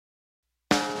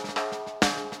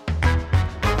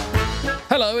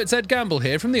Hello, it's Ed Gamble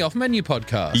here from the Off Menu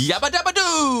Podcast. Yabba dabba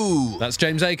doo! That's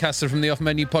James Acaster from the Off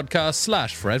Menu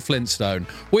Podcast / Fred Flintstone.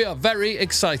 We are very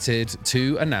excited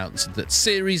to announce that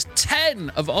Series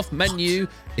 10 of Off Menu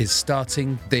is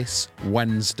starting this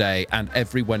Wednesday and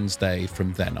every Wednesday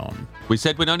from then on. We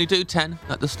said we'd only do 10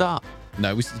 at the start.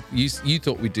 No, you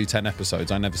thought we'd do 10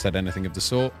 episodes. I never said anything of the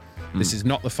sort. This is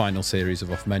not the final series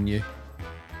of Off Menu.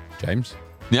 James?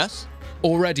 Yes?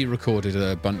 Already recorded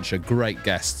a bunch of great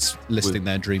guests listing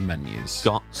their dream menus.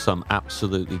 Got some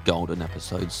absolutely golden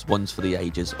episodes. Ones for the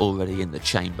ages already in the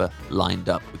chamber, lined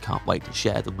up. We can't wait to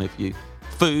share them with you.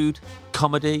 Food,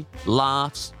 comedy,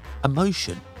 laughs,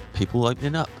 emotion, people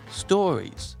opening up,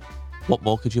 stories. What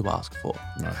more could you ask for?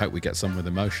 I hope we get some with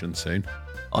emotion soon.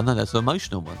 Oh no, there's the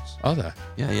emotional ones. Are there?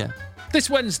 Yeah. This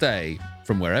Wednesday,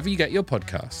 from wherever you get your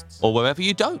podcasts. Or wherever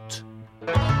you don't.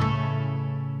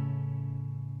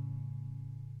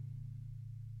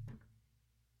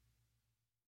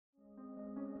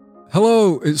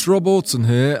 Hello, it's Rob Orton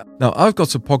here. Now, I've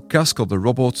got a podcast called the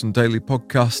Rob Orton Daily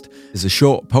Podcast. It's a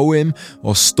short poem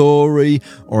or story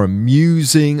or a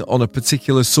musing on a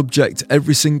particular subject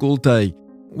every single day.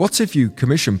 What if you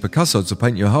commissioned Picasso to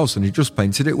paint your house and he just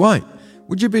painted it white?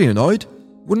 Would you be annoyed?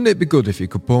 Wouldn't it be good if you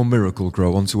could pour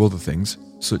Miracle-Gro onto other things,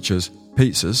 such as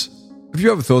pizzas? Have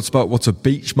you ever thought about what a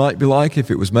beach might be like if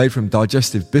it was made from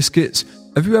digestive biscuits?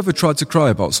 Have you ever tried to cry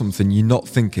about something you're not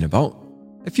thinking about?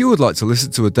 If you would like to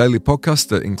listen to a daily podcast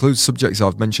that includes subjects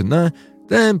I've mentioned there,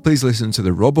 then please listen to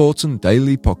the Rob Orton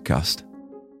Daily Podcast.